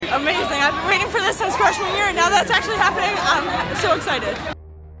amazing. I've been waiting for this since freshman year, and now that's actually happening. I'm so excited.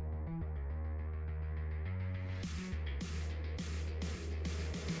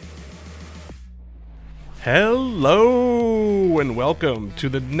 Hello and welcome to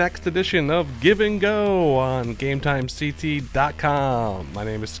the next edition of Give and Go on GameTimeCT.com. My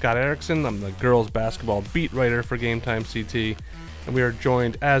name is Scott Erickson. I'm the girls basketball beat writer for GameTime CT, and we are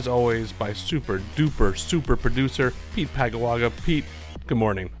joined, as always, by super producer Pete Pagawaga. Pete, good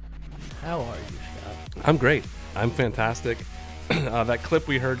morning. How are you, Scott? I'm great. I'm fantastic. That clip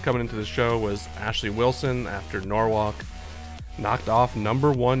we heard coming into the show was Ashley Wilson after Norwalk knocked off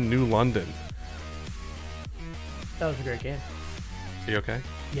number 1 New London. That was a great game. Are you okay?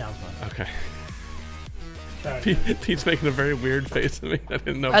 Yeah, I'm fine. Okay. Sorry. Pete's making a very weird face at me. I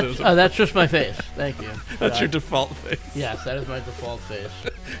didn't know if there was a... that's just my face. Thank you. That's your default face. Yes, that is my default face.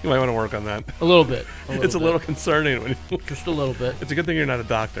 You might want to work on that. A little bit. It's a little concerning. When you... Just a little bit. It's a good thing you're not a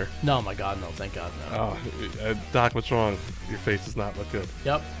doctor. No, my God, no. Thank God, no. Oh, Doc, what's wrong? Your face does not look good.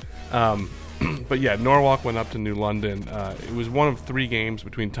 Yep. But yeah, Norwalk went up to New London. It was one of 3 games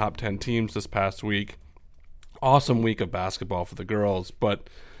between top 10 teams this past week. Awesome week of basketball for the girls, but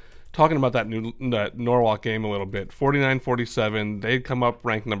talking about that Norwalk game a little bit, 49-47, they'd come up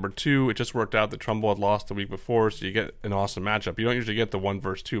ranked number 2. It just worked out that Trumbull had lost the week before, so you get an awesome matchup. You don't usually get the 1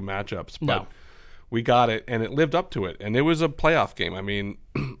 versus 2 matchups, but we got it, and it lived up to it, and it was a playoff game. I mean,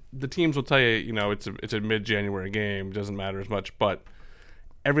 the teams will tell you, it's a mid-January game, doesn't matter as much, but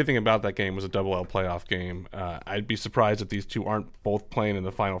everything about that game was a double L playoff game. I'd be surprised if these two aren't both playing in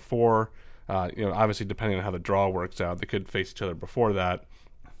the Final Four. Obviously, depending on how the draw works out, they could face each other before that.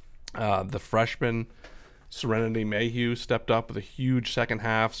 The freshman, Serenity Mayhew, stepped up with a huge second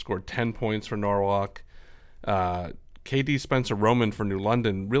half, scored 10 points for Norwalk. KD Spencer Roman for New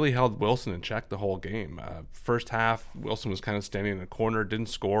London really held Wilson in check the whole game. First half, Wilson was kind of standing in a corner, didn't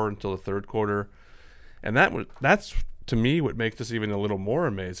score until the third quarter. And that's, to me, what makes this even a little more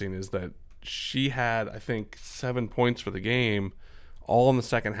amazing is that she had, I think, 7 points for the game, all in the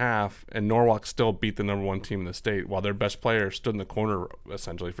second half, and Norwalk still beat the number 1 team in the state, while their best player stood in the corner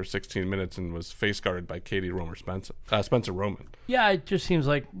essentially for 16 minutes and was face guarded by Spencer Roman. Yeah, it just seems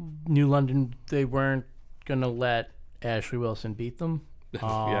like New London, they weren't going to let Ashley Wilson beat them.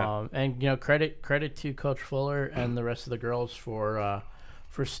 Yeah. And credit to Coach Fuller and the rest of the girls for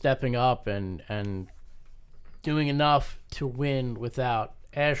stepping up and doing enough to win without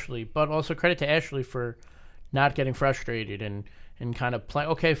Ashley, but also credit to Ashley for not getting frustrated and kind of play,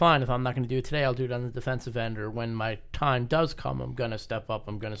 okay, fine, if I'm not going to do it today, I'll do it on the defensive end, or when my time does come, I'm going to step up,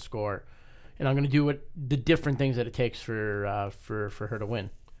 I'm going to score, and I'm going to do the different things that it takes for her to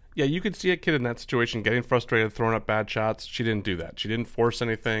win. Yeah, you could see a kid in that situation getting frustrated, throwing up bad shots. She didn't do that. She didn't force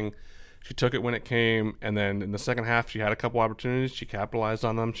anything. She took it when it came, and then in the second half, she had a couple opportunities. She capitalized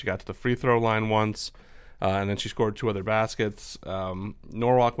on them. She got to the free throw line once, and then she scored 2 other baskets.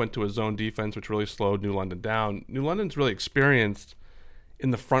 Norwalk went to a zone defense, which really slowed New London down. New London's really experienced in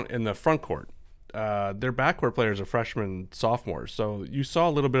the front court. Their backcourt players are freshmen, sophomores, so you saw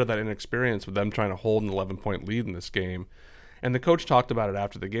a little bit of that inexperience with them trying to hold an 11-point lead in this game. And the coach talked about it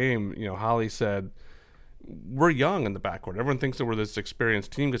after the game. Holly said, "We're young in the backcourt. Everyone thinks that we're this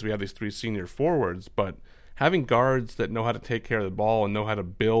experienced team because we have these 3 senior forwards, but having guards that know how to take care of the ball and know how to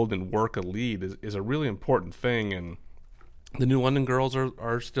build and work a lead is a really important thing." And the New London girls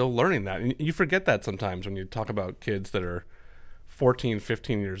are still learning that. And you forget that sometimes when you talk about kids that are 14,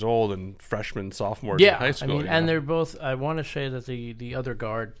 15 years old and freshmen, sophomores in high school. I mean, and they're both, I want to say that the other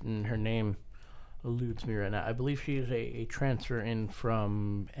guard, and her name eludes me right now, I believe she is a transfer in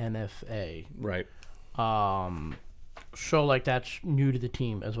from NFA. Right. So, that's new to the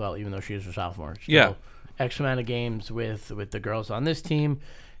team as well, even though she is a sophomore. So, yeah. X amount of games with the girls on this team,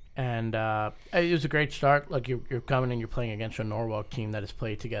 and it was a great start. Like, you're coming and you're playing against a Norwalk team that has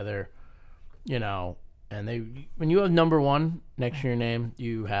played together, and when you have number 1 next to your name,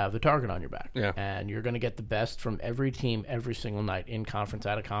 you have the target on your back. Yeah. And you're going to get the best from every team every single night, in conference,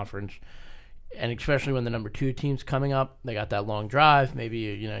 out of conference. And especially when the number 2 team's coming up, they got that long drive. Maybe,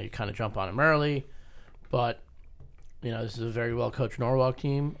 you kind of jump on them early. But, this is a very well-coached Norwalk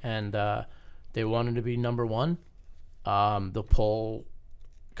team, and they wanted to be number 1. The poll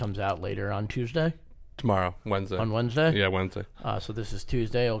comes out later on Tuesday. Tomorrow, Wednesday. On Wednesday? Yeah, Wednesday. So this is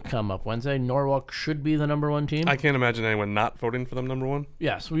Tuesday. It'll come up Wednesday. Norwalk should be the number 1 team. I can't imagine anyone not voting for them number 1.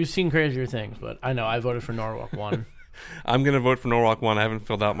 Yes, we've seen crazier things, but I know I voted for Norwalk 1. I'm going to vote for Norwalk 1. I haven't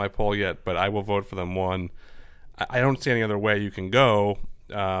filled out my poll yet, but I will vote for them 1. I don't see any other way you can go.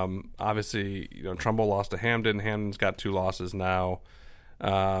 Obviously, Trumbull lost to Hamden. Hamden's got 2 losses now.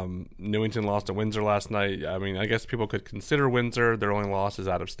 Newington lost to Windsor last night. I mean, I guess people could consider Windsor. Their only loss is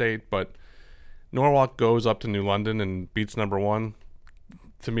out of state, but Norwalk goes up to New London and beats number one.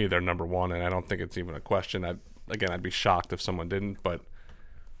 To me, they're number one, and I don't think it's even a question. I'd be shocked if someone didn't, but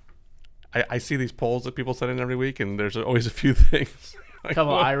I see these polls that people send in every week, and there's always a few things. A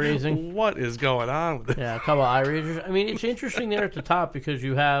couple eye raising. What is going on with this? Yeah, a couple eye raisers. I mean, it's interesting there at the top because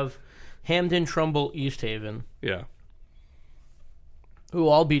you have Hamden, Trumbull, East Haven, Yeah. who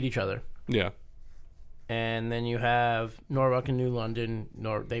all beat each other. Yeah. And then you have Norwalk and New London.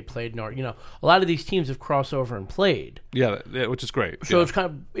 They played a lot of these teams have crossed over and played. Yeah, which is great. So yeah.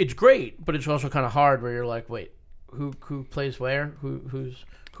 it's great, but it's also kind of hard where you're like, wait, who plays where?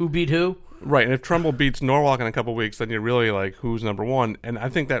 Who beat who? Right, and if Trumbull beats Norwalk in a couple weeks, then you're really like, who's number one? And I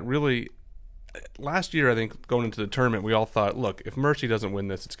think that really, last year, I think going into the tournament, we all thought, look, if Mercy doesn't win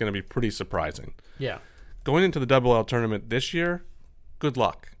this, it's going to be pretty surprising. Yeah. Going into the Double L tournament this year, good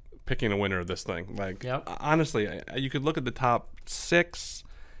luck picking a winner of this thing. Like, Yep. honestly, you could look at the top 6,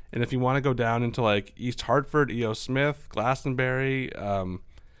 and if you want to go down into like East Hartford, E.O. Smith, Glastonbury,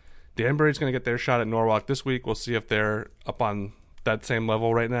 Danbury's going to get their shot at Norwalk this week. We'll see if they're up on that same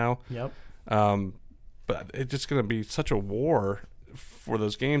level right now. Yep. But it's just going to be such a war for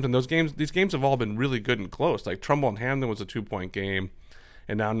those games, and these games have all been really good and close. Like Trumbull and Hamden was a 2-point game,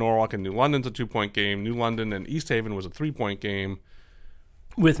 and now Norwalk and New London's a 2-point game. New London and East Haven was a 3-point game.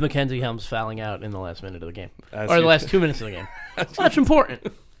 With Mackenzie Helms fouling out in the last minute of the game. The last 2 minutes of the game. That's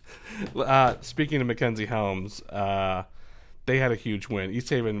important. Speaking of Mackenzie Helms, they had a huge win. East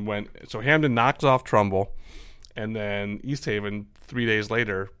Haven so Hamden knocks off Trumbull, and then East Haven 3 days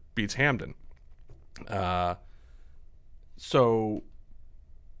later beats Hamden. So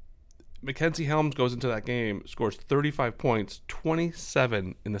Mackenzie Helms goes into that game, scores 35 points,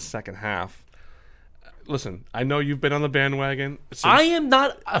 27 in the second half. Listen, I know you've been on the bandwagon. I am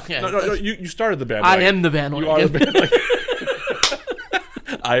not. Okay. No, you started the bandwagon. I am the bandwagon. You are the bandwagon.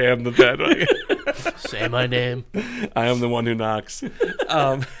 I am the bandwagon. Say my name. I am the one who knocks.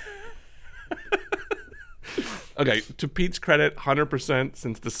 Okay, to Pete's credit, 100%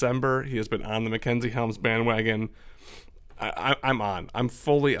 since December, he has been on the Mackenzie Helms bandwagon. I'm on. I'm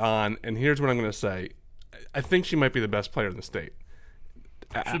fully on. And here's what I'm going to say. I think she might be the best player in the state.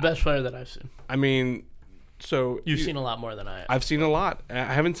 She's the best player that I've seen. I mean, so... You've seen a lot more than I have. I've seen a lot. I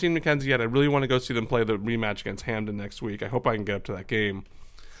haven't seen Mackenzie yet. I really want to go see them play the rematch against Hamden next week. I hope I can get up to that game.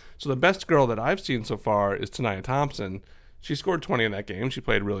 So the best girl that I've seen so far is Tanaya Thompson. She scored 20 in that game. She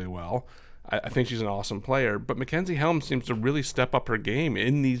played really well. I think she's an awesome player. But Mackenzie Helms seems to really step up her game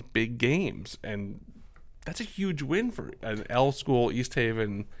in these big games. And that's a huge win for an L school, East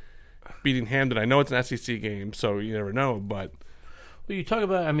Haven, beating Hamden. I know it's an SEC game, so you never know. But well, you talk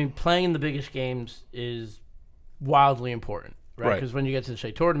about, playing in the biggest games is wildly important, right? Because when you get to the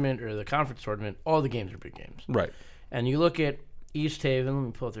state tournament or the conference tournament, all the games are big games. Right. And you look at East Haven, let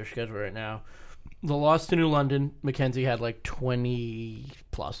me pull up their schedule right now. The loss to New London, Mackenzie had like 20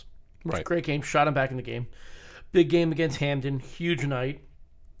 plus. Right. Great game, shot him back in the game. Big game against Hamden, huge night.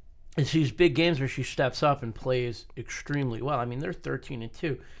 It's these big games where she steps up and plays extremely well. They're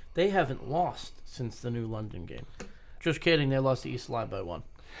 13-2. They haven't lost since the New London game. Just kidding, they lost to East Line by 1.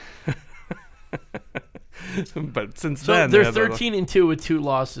 But since so then... they're 13-2 with 2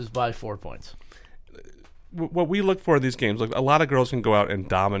 losses by 4 points. What we look for in these games, like a lot of girls can go out and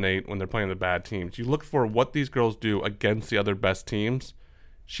dominate when they're playing the bad teams. You look for what these girls do against the other best teams.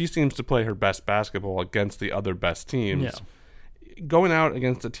 She seems to play her best basketball against the other best teams. Yeah. Going out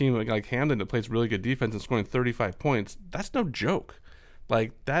against a team like Hamden that plays really good defense and scoring 35 points, that's no joke.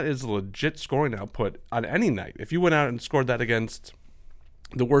 Like, that is legit scoring output on any night. If you went out and scored that against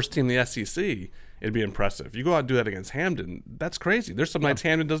the worst team in the SEC, it'd be impressive. You go out and do that against Hamden, that's crazy. There's some nights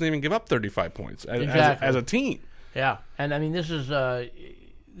Hamden doesn't even give up 35 points as a team. Yeah, and this is I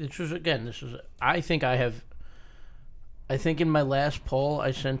think in my last poll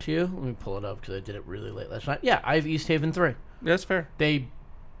I sent to you, let me pull it up because I did it really late last night. Yeah, I have East Haven 3. Yeah, that's fair.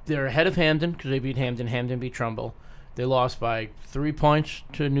 They're ahead of Hamden because they beat Hamden. Hamden beat Trumbull. They lost by 3 points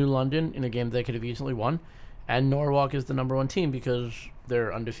to New London in a game they could have easily won. And Norwalk is the number 1 team because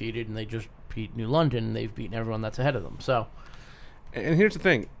they're undefeated and they just beat New London and they've beaten everyone that's ahead of them. So, and here's the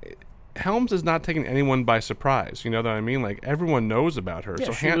thing. Helms is not taking anyone by surprise. You know what I mean? Like, everyone knows about her. Yeah,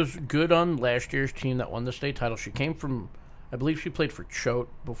 so she was good on last year's team that won the state title. She came from, I believe she played for Choate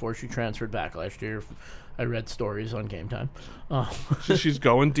before she transferred back last year. I read stories on Game Time. She's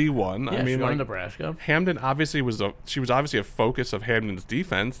going D1. Yeah, she's going to Nebraska. Hamden obviously was a focus of Hamden's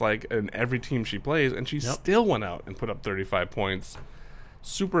defense, like in every team she plays, and she still went out and put up 35 points.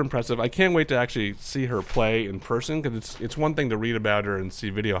 super impressive. I can't wait to actually see her play in person because it's one thing to read about her and see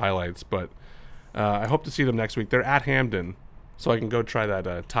video highlights, but I hope to see them next week. They're at Hamden, so I can go try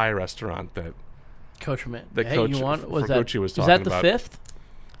that Thai restaurant that Coach was Fergucci was talking that the about. 5th?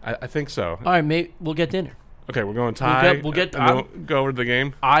 I think so. All right, mate, we'll get dinner. Okay, we're going Thai. We'll get and then we'll go over to the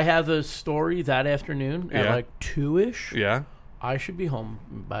game. I have a story that afternoon at Yeah. like 2-ish. Yeah, I should be home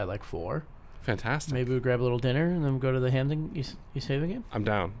by like 4. fantastic. Maybe we'll grab a little dinner and then we'll go to the Hamden East Haven game. I'm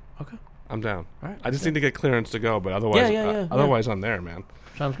down. Okay. I'm down. All right. I just need to get clearance to go, but otherwise, Yeah. otherwise I'm there, man.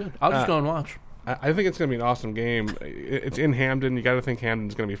 Sounds good. I'll just go and watch. I think it's going to be an awesome game. It's in Hamden. You got to think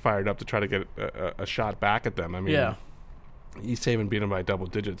Hamden's going to be fired up to try to get a shot back at them. I mean, Yeah. East Haven beat them by double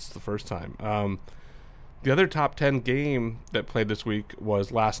digits the first time. The other top 10 game that played this week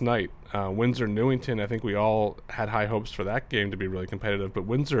was last night. Windsor-Newington, I think we all had high hopes for that game to be really competitive, but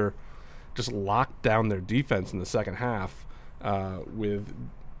Windsor just locked down their defense in the second half with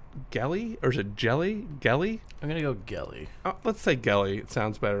Gelly, or is it Jelly? Gelly? I'm going to go Gelly. Let's say Gelly. It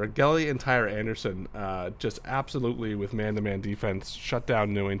sounds better. Gelly and Tyra Anderson just absolutely, with man-to-man defense, shut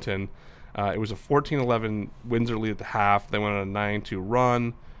down Newington. It was a 14-11 Windsor lead at the half. They went on a 9-2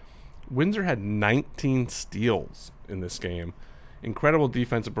 run. Windsor had 19 steals in this game. Incredible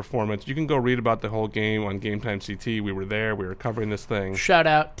defensive performance. You can go read about the whole game on Game Time CT. We were there. We were covering this thing. Shout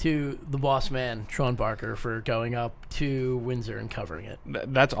out to the boss man, Sean Barker, for going up to Windsor and covering it.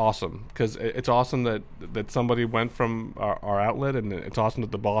 That's awesome, because it's awesome that somebody went from our outlet, and it's awesome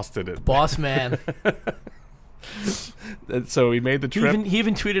that the boss did it. Boss man. So he made the trip. He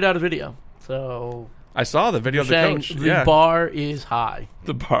even tweeted out a video. So I saw the video of the saying coach. the bar is high.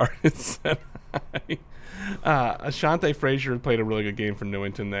 The bar is set high. Ashante Frazier played a really good game for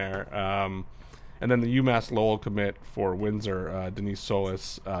Newington there. And then the UMass Lowell commit for Windsor, Denise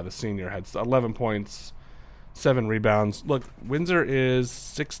Solis, the senior, had 11 points, 7 rebounds. Look, Windsor is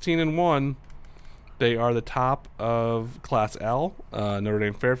 16-1. They are the top of Class L. Notre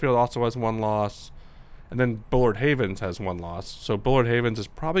Dame Fairfield also has 1 loss. And then Bullard Havens has 1 loss. So Bullard Havens is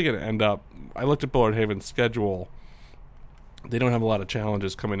probably going to end up... I looked at Bullard Havens' schedule. They don't have a lot of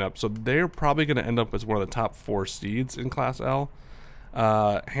challenges coming up. So they're probably going to end up as one of the top 4 seeds in Class L.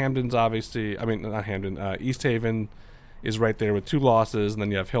 Hamden's obviously... I mean, not Hamden. East Haven is right there with 2 losses. And then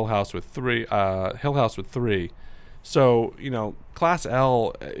you have Hill House with 3. So, Class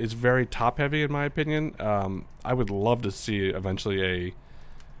L is very top-heavy in my opinion. I would love to see eventually a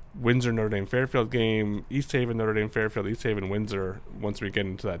Windsor Notre Dame Fairfield game, East Haven Notre Dame Fairfield, East Haven Windsor. Once we get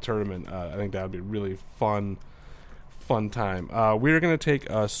into that tournament, I think that would be a really fun time. We're going to take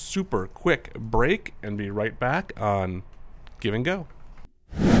a super quick break and be right back on Give and Go.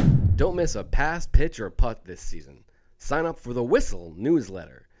 Don't miss a pass, pitch, or putt this season. Sign up for the Whistle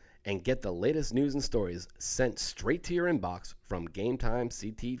newsletter and get the latest news and stories sent straight to your inbox from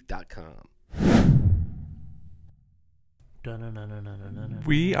GameTimeCT.com.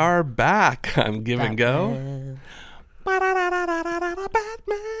 We are back on Give and Go.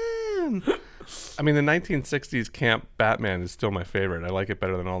 Batman. I mean, the 1960s camp Batman is still my favorite. I like it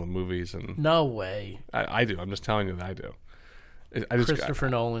better than all the movies. And No way. I do. I'm just telling you that I do. I just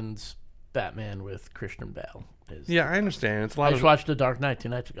Christopher Nolan's Batman with Christian Bale. Yeah, I understand. It's a I lot just of watched The Dark Knight 2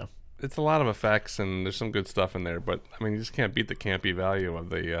 nights ago. it's a lot of effects, and there's some good stuff in there. But I mean, you just can't beat the campy value of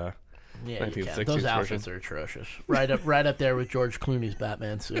the Yeah, you 1960s can. Those outfits version. are atrocious. Right up there with George Clooney's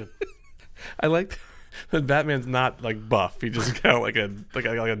Batman suit. I like that Batman's not like buff. He just kind of like a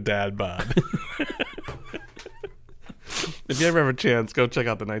dad bod. If you ever have a chance, go check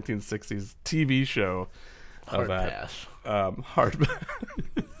out the 1960s TV show Hard of that. pass. Hard.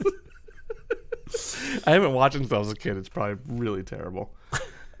 I haven't watched it since I was a kid. It's probably really terrible.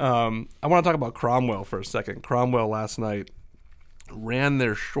 I want to talk about Cromwell for a second. Cromwell last night ran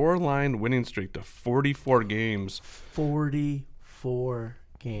their Shoreline winning streak to 44 games. 44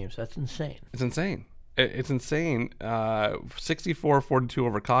 games. That's insane. It's insane. It's insane. 64-42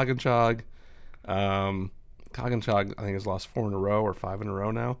 over Coggins. Coggins, I think, has lost 4 in a row or 5 in a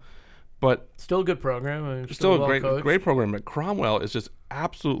row now. But Still a good program. I mean, still a well great program. But Cromwell is just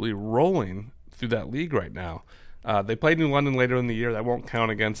absolutely rolling through that league right now. They played New London later in the year. That won't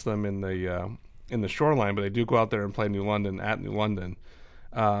count against them in the Shoreline, but they do go out there and play New London at New London.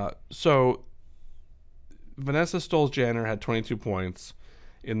 So Vanessa Stoles-Janner had 22 points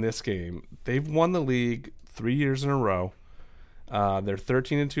in this game. They've won the league 3 years in a row. They're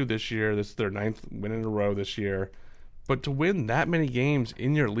 13-2 this year. This is their 9th win in a row this year. But to win that many games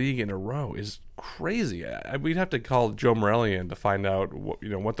in your league in a row is crazy. We'd have to call Joe Morelli in to find out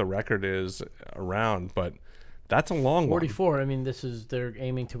what the record is around, but that's a long 44. I mean, they're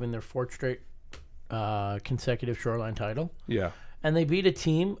aiming to win their 4th straight consecutive Shoreline title. one. Yeah. And they beat a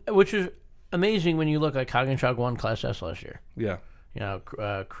team, which is amazing when you look like Coggins won Class S last year. Yeah. You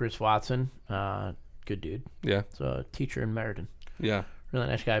know, Chris Watson, good dude. Yeah. So a teacher in Meriden. Yeah. Really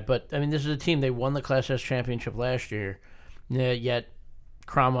nice guy. But, I mean, this is a team, they won the Class S championship last year, yet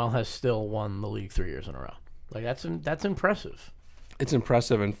Cromwell has still won the league 3 years in a row. Like, that's impressive. It's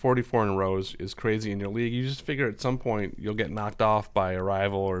impressive, and 44 in a row is crazy in your league. You just figure at some point you'll get knocked off by a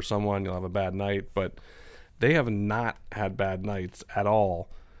rival or someone, you'll have a bad night, but they have not had bad nights at all.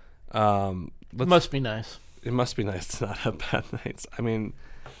 Must be nice. It must be nice to not have bad nights. I mean,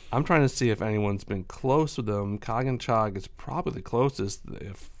 I'm trying to see if anyone's been close with them. Coggins is probably the closest.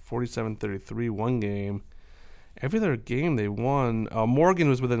 47-33 one game. Every other game they won. Morgan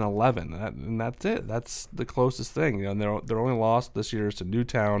was within 11, and that's it. That's the closest thing. You know, and their only loss this year is to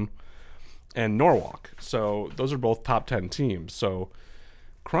Newtown and Norwalk. So those are both top 10 teams. So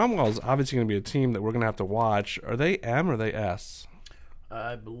Cromwell is obviously going to be a team that we're going to have to watch. Are they M or are they S?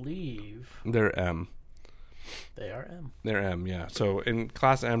 I believe they're M. They are M. They're M, yeah. So in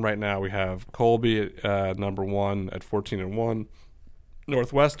Class M right now, we have Colby at number 1 at 14-1,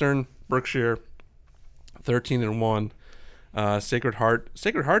 Northwestern, Berkshire, 13-1. Sacred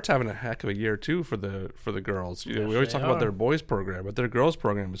Heart's having a heck of a year too for the girls. You know, we always talk about their boys program, but their girls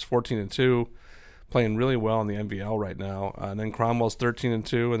program is 14-2, playing really well in the MVL right now. And then Cromwell's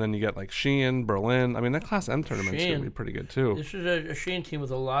 13-2, and then you get like Sheehan, Berlin. I mean, that Class M tournament's going to be pretty good too. This is a Sheehan team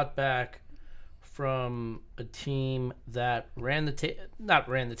with a lot back from a team that not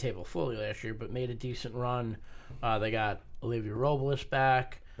ran the table fully last year, but made a decent run. They got Olivia Robles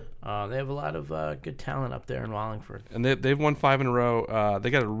back. They have a lot of good talent up there in Wallingford. And they've won 5 in a row. They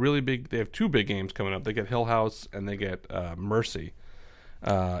got they have 2 big games coming up. They get Hill House and they get Mercy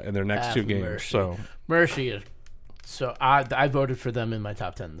in their next 2 games. Mercy. So Mercy is I voted for them in my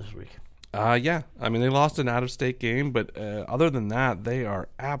top 10 this week. Yeah. I mean, they lost an out-of-state game, but other than that, they are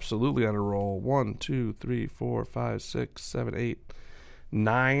absolutely on a roll. 1, 2, 3, 4, 5, 6, 7, 8,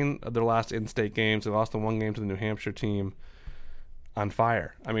 9 of their last in-state games. They lost the 1 game to the New Hampshire team. On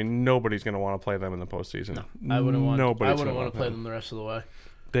fire. I mean, nobody's going to want to play them in the postseason. No, I wouldn't want to play them the rest of the way.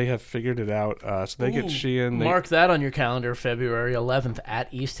 They have figured it out. So they get Sheehan. Mark that on your calendar, February 11th at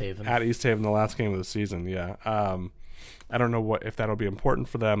East Haven. At East Haven, the last game of the season, yeah. I don't know if that'll be important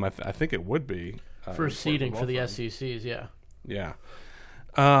for them. I think it would be. For seeding for the SECs, yeah. Yeah.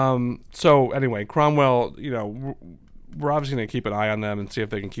 So, anyway, Cromwell, you know, we're obviously going to keep an eye on them and see if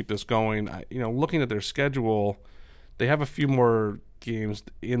they can keep this going. Looking at their schedule, they have a few more games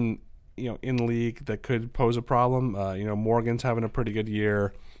in league that could pose a problem. Morgan's having a pretty good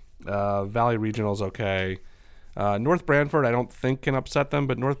year. Valley Regional's okay. North Branford, I don't think can upset them,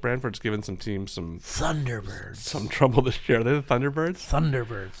 but North Branford's given some teams some trouble this year. Are they the Thunderbirds?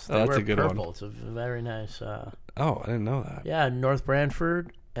 Thunderbirds. They that's a good purple. one. It's a very nice. I didn't know that. Yeah, North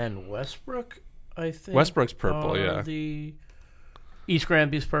Branford and Westbrook, I think. Westbrook's purple, yeah. The East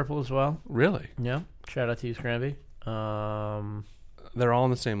Granby's purple as well. Really? Yeah. Shout out to East Granby. They're all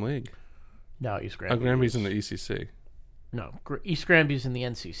in the same league. No, East Granby. Granby's in the ECC. No, East Granby's in the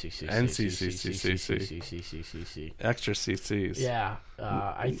NCCC. NCCC. Extra CCs. Yeah.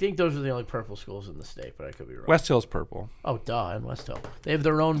 I think those are the only purple schools in the state, but I could be wrong. West Hill's purple. Oh, duh, and West Hill. They have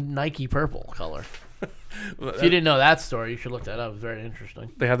their own Nike purple color. If you didn't know that story, you should look that up. It's very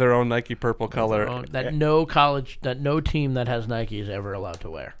interesting. They have their own Nike purple color. That no team that has Nike is ever allowed to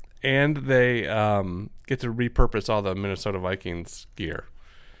wear. And they get to repurpose all the Minnesota Vikings gear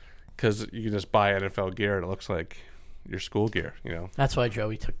because you can just buy NFL gear and it looks like your school gear, That's why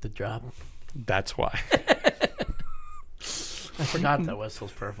Joey took the job. That's why. I forgot that West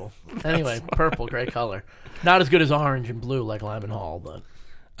Hill's purple. Anyway, purple, great color. Not as good as orange and blue like Lyman Hall, but...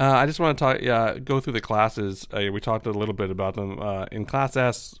 I just want to go through the classes. We talked a little bit about them. In Class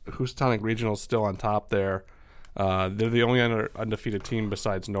S, Housatonic Regional's still on top there. They're the only undefeated team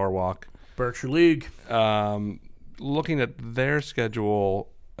besides Norwalk. Berkshire League. Looking at their schedule,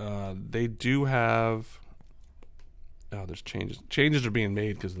 they do have... Oh, there's changes. Changes are being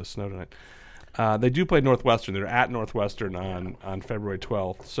made because of the snow tonight. They do play Northwestern. They're at Northwestern on February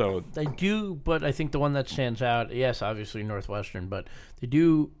 12th. So they do, but I think the one that stands out, yes, obviously Northwestern, but they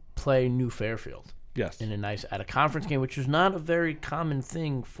do play New Fairfield. Yes. At a conference game, which is not a very common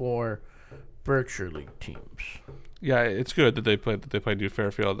thing for Berkshire League teams. Yeah, it's good that they play New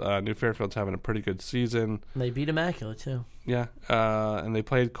Fairfield. New Fairfield's having a pretty good season. And they beat Immaculate too. Yeah, and they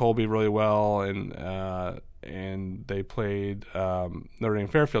played Colby really well, and they played Notre Dame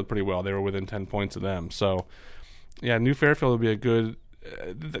Fairfield pretty well. They were within 10 points of them. So, yeah, New Fairfield would be a good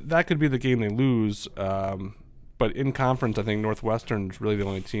that could be the game they lose. But in conference, I think Northwestern's really the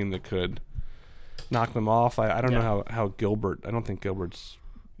only team that could knock them off. I don't know how Gilbert. I don't think Gilbert's.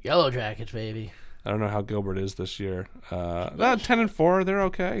 Yellow Jackets, baby. I don't know how Gilbert is this year. 10-4, they're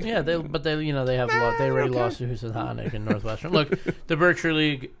okay. Yeah, they have they already lost to Housatonic and Northwestern. Look, the Berkshire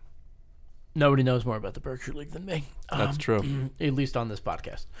League. Nobody knows more about the Berkshire League than me. That's true. At least on this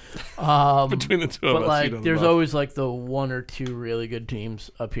podcast. Between the two of but us, like, there's always like the one or two really good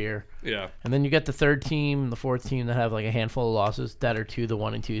teams up here. Yeah. And then you get the third team, the fourth team that have like a handful of losses that are to the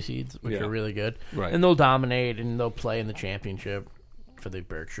 1 and 2 seeds, which are really good. Right. And they'll dominate and they'll play in the championship. For the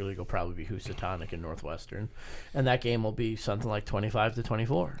Berkshire League will probably be Housatonic and Northwestern, and that game will be something like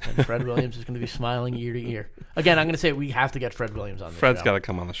 25-24. And Fred Williams is going to be smiling ear to ear. Again, I'm going to say we have to get Fred Williams on the show. Fred's got to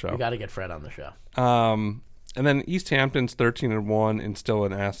come on the show. We got to get Fred on the show. And then East Hampton's 13-1 and still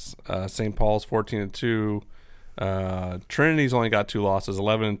an S. St. Paul's 14-2. Trinity's only got 2 losses,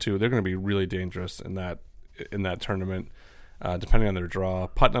 11-2. They're going to be really dangerous in that tournament, depending on their draw.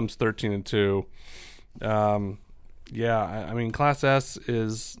 Putnam's 13-2. Yeah, I mean, Class S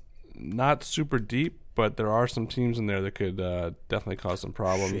is not super deep, but there are some teams in there that could definitely cause some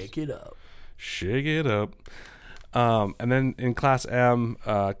problems. Shake it up. And then in Class M,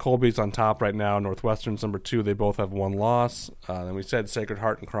 Colby's on top right now. Northwestern's number 2. They both have 1 loss. Then we said Sacred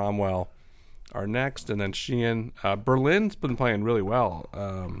Heart and Cromwell are next, and then Sheehan. Berlin's been playing really well.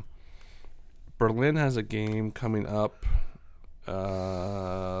 Berlin has a game coming up. Who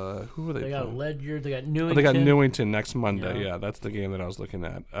are they? They got playing? Ledger. They got Newington. They got Newington next Monday. Yeah, that's the game that I was looking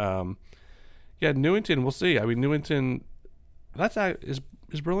at. Newington. We'll see. I mean, Newington.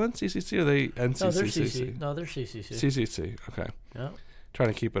 Is Berlin CCC or are they NCCC? No, they're CCC. No, they're CCC. CCC. Okay. Yeah. Trying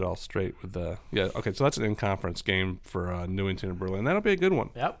to keep it all straight with the. Yeah. Okay. So that's an in-conference game for Newington and Berlin. That'll be a good one.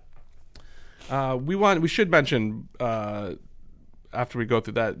 Yep. We should mention after we go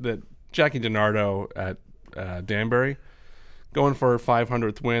through that Jackie DiNardo at Danbury. Going for her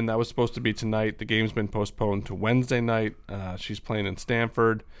 500th win. That was supposed to be tonight. The game's been postponed to Wednesday night. She's playing in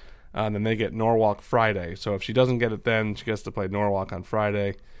Stamford. And then they get Norwalk Friday. So if she doesn't get it then, she gets to play Norwalk on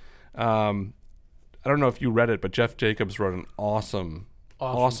Friday. I don't know if you read it, but Jeff Jacobs wrote an awesome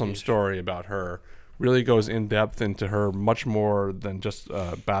story about her. Really goes in depth into her much more than just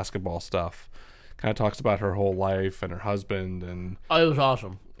basketball stuff. Kind of talks about her whole life and her husband. And it was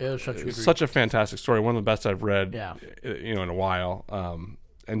awesome. It was such a fantastic story. One of the best I've read, in a while.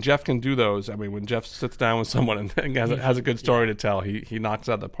 And Jeff can do those. I mean, when Jeff sits down with someone and has a good story to tell, he knocks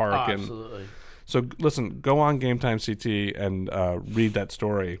out the park. Absolutely. So listen, go on Game Time CT and read that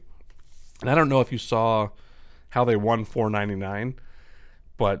story. And I don't know if you saw how they won 499,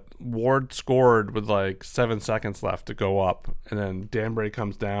 but Ward scored with like 7 seconds left to go up, and then Danbury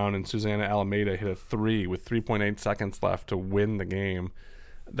comes down and Susanna Alameda hit a 3 with 3.8 seconds left to win the game.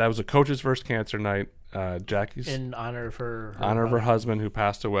 That was a coach's first cancer night. Jackie's in honor of her husband who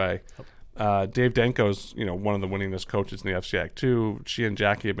passed away. Dave Denko's one of the winningest coaches in the FCIAC too. She and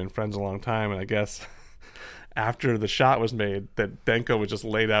Jackie have been friends a long time, and I guess after the shot was made, that Denko was just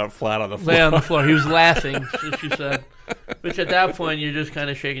laid out flat on the floor. Lay on the floor. He was laughing, she said. Which at that point you're just kind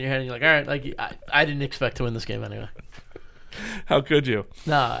of shaking your head and you're like, all right, like I didn't expect to win this game anyway. How could you?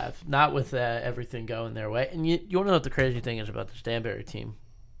 No, not with everything going their way. And you want to know what the crazy thing is about this Danbury team.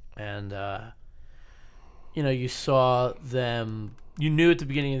 And, you saw them. You knew at the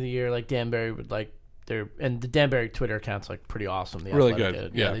beginning of the year, like, Danbury would, like, and the Danbury Twitter account's, like, pretty awesome. The really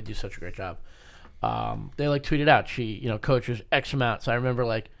good. Yeah, they do such a great job. They, like, tweeted out, coaches X amount. So I remember,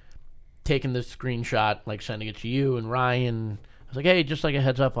 like, taking the screenshot, like, sending it to you and Ryan. I was like, hey, just, like, a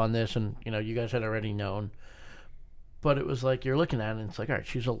heads up on this. And, you guys had already known. But it was like, you're looking at it, and it's like, all right,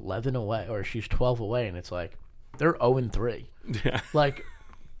 she's 11 away, or she's 12 away. And it's like, they're 0-3. Yeah. Like,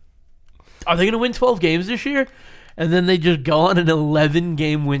 are they going to win 12 games this year? And then they just go on an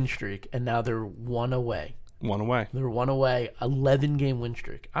 11-game win streak, and now they're 1 away. 1 away. They're 1 away, 11-game win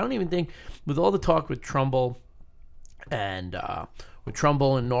streak. I don't even think, with all the talk with Trumbull and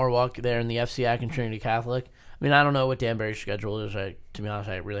Norwalk there in the FCIAC and Trinity Catholic, I mean, I don't know what Danbury's schedule is. To be honest,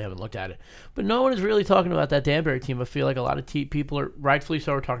 I really haven't looked at it. But no one is really talking about that Danbury team. I feel like a lot of people are, rightfully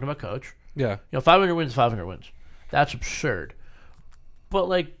so, are talking about Coach. Yeah. 500 wins, 500 wins. That's absurd. But,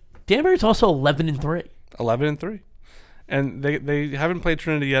 like, Danbury's also 11-3. 11-3. And they haven't played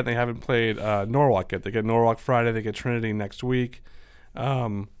Trinity yet. And they haven't played Norwalk yet. They get Norwalk Friday. They get Trinity next week.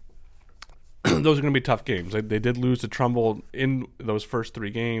 Those are going to be tough games. They did lose to Trumbull in those first 3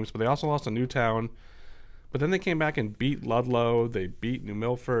 games, but they also lost to Newtown. But then they came back and beat Ludlow. They beat New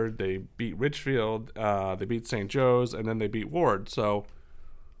Milford. They beat Richfield. They beat St. Joe's. And then they beat Ward. So,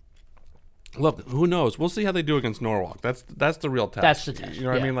 look, who knows? We'll see how they do against Norwalk. That's the real test. That's the test. You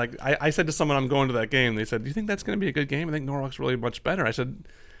know what I mean? Like, I said to someone, I'm going to that game. They said, do you think that's going to be a good game? I think Norwalk's really much better. I said,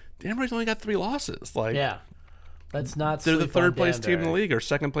 Danbury's only got 3 losses. Like, Yeah. Let's not they're the sleep on third place team in the Danbury. league or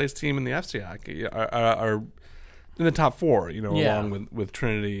second place team in the FCIAC. Are in the top 4, Yeah. along with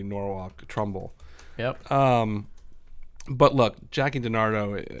Trinity, Norwalk, Trumbull. Yep. But look, Jackie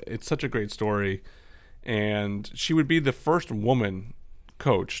DiNardo, it's such a great story, and she would be the first woman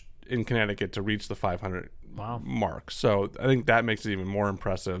coach in Connecticut to reach the 500 mark. So I think that makes it even more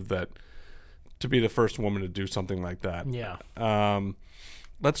impressive that to be the first woman to do something like that. Yeah.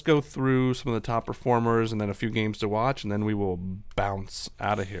 Let's go through some of the top performers and then a few games to watch, and then we will bounce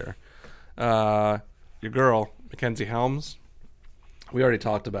out of here. Your girl, Mackenzie Helms, we already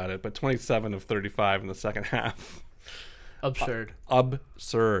talked about it, but 27 of 35 in the second half. Absurd.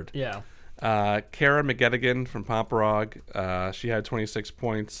 Absurd. Yeah. Kara McGettigan from Pomperog, she had 26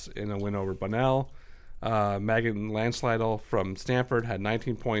 points in a win over Bunnell. Megan Landslidel from Stanford had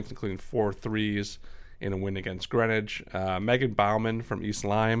 19 points, including 4 threes in a win against Greenwich. Megan Bauman from East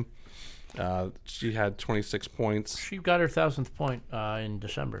Lyme, she had 26 points. She got her 1,000th point in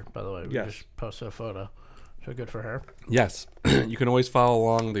December, by the way. We Yes. just posted a photo. So good for her. Yes, you can always follow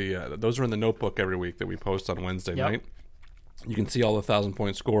along. Those are in the notebook every week that we post on Wednesday night. You can see all the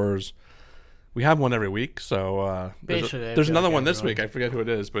 1,000-point scorers. We have one every week, so Basically, there's another like one this everyone. week. I forget who it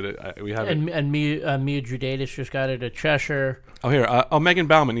is, but we have it. And Mia Judatis just got it at Cheshire. Oh, here. Megan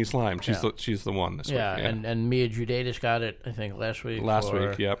Bauman, East Lyme. She's Yeah. she's the one this Yeah, week. and Mia Judatis got it, I think, last week. Last for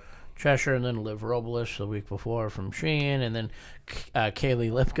week, yep. Cheshire, and then Liv Robles the week before from Sheehan, and then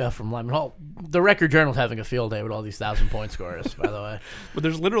Kaylee Lipka from Lyman Hall. The Record Journal's having a field day with all these 1,000-point scorers, by the way. But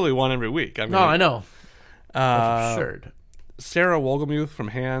there's literally one every week. I mean, No, I know. That's absurd. Sarah Wolgemuth from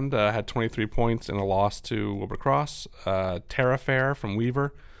Hand had 23 points in a loss to Wilbur Cross. Tara Fair from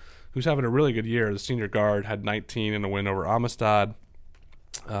Weaver, who's having a really good year, the senior guard, had 19 in a win over Amistad.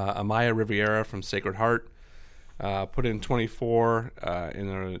 Amaya Riviera from Sacred Heart put in 24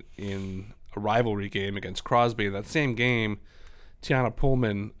 in a rivalry game against Crosby. In that same game, Tiana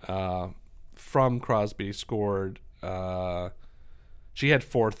Pullman from Crosby scored. She had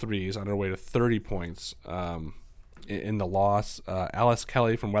 4 threes on her way to 30 points in the loss. Alice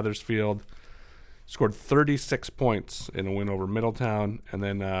Kelly from Weathersfield scored 36 points in a win over Middletown. And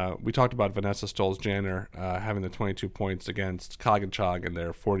then we talked about Vanessa Stoles-Janner having the 22 points against Coggins in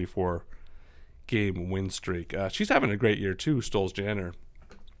their 44-game win streak. She's having a great year, too, Stoles-Janner.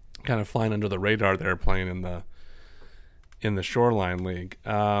 Kind of flying under the radar there, playing in the Shoreline League.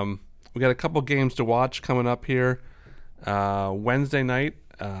 We got a couple games to watch coming up here. Wednesday night,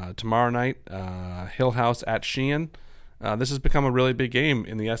 tomorrow night, Hill House at Sheehan. This has become a really big game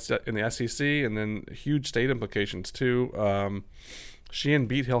in the SEC, and then huge state implications too. Sheehan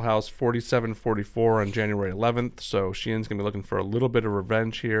beat Hill House 47-44 on January 11th, so Sheehan's going to be looking for a little bit of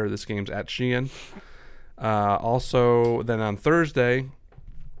revenge here. This game's at Sheehan. Also, then on Thursday,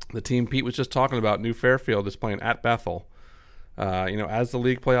 the team Pete was just talking about, New Fairfield, is playing at Bethel. As the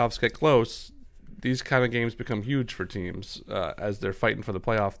league playoffs get close, these kind of games become huge for teams as they're fighting for the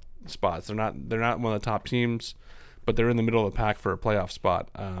playoff spots. They're not one of the top teams, but they're in the middle of the pack for a playoff spot.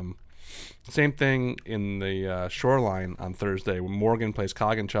 Same thing in the Shoreline on Thursday when Morgan plays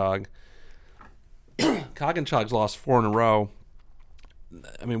Coggins. Coggins lost 4 in a row.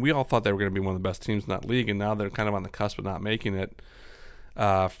 I mean, we all thought they were going to be one of the best teams in that league, and now they're kind of on the cusp of not making it.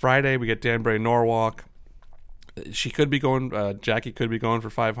 Friday, we get Danbury Norwalk. She could be going. Jackie could be going for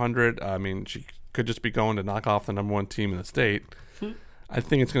 500. I mean, she could just be going to knock off the number 1 team in the state. I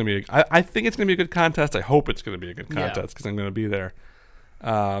think it's going to be. I think it's going to be a good contest. I hope it's going to be a good contest because I'm going to be there.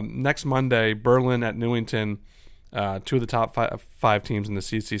 Next Monday, Berlin at Newington. 2 of the top 5 teams in the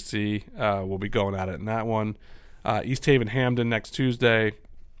CCC will be going at it in that one. East Haven Hamden next Tuesday.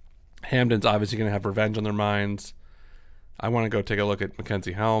 Hamden's obviously going to have revenge on their minds. I want to go take a look at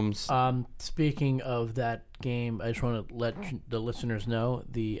Mackenzie Helms. Speaking of that game, I just want to let the listeners know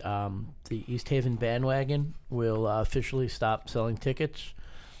the East Haven bandwagon will officially stop selling tickets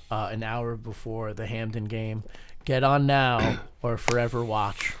an hour before the Hamden game. Get on now or forever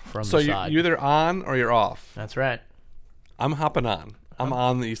watch from the side. So you're either on or you're off. That's right. I'm hopping on. I'm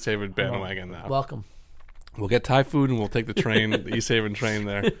on the East Haven bandwagon now. Welcome. We'll get Thai food and we'll take the train, the East Haven train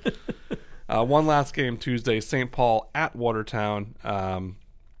there. One last game Tuesday, St. Paul at Watertown.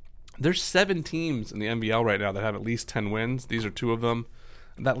 There's 7 teams in the NBL right now that have at least 10 wins. These are 2 of them.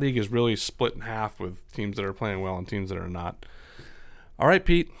 That league is really split in half with teams that are playing well and teams that are not. All right,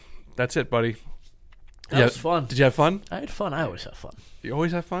 Pete. That's it, buddy. That was fun. Did you have fun? I had fun. I always have fun. You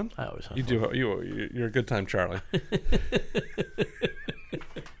always have fun? I always have You fun. do. You're a good time, Charlie.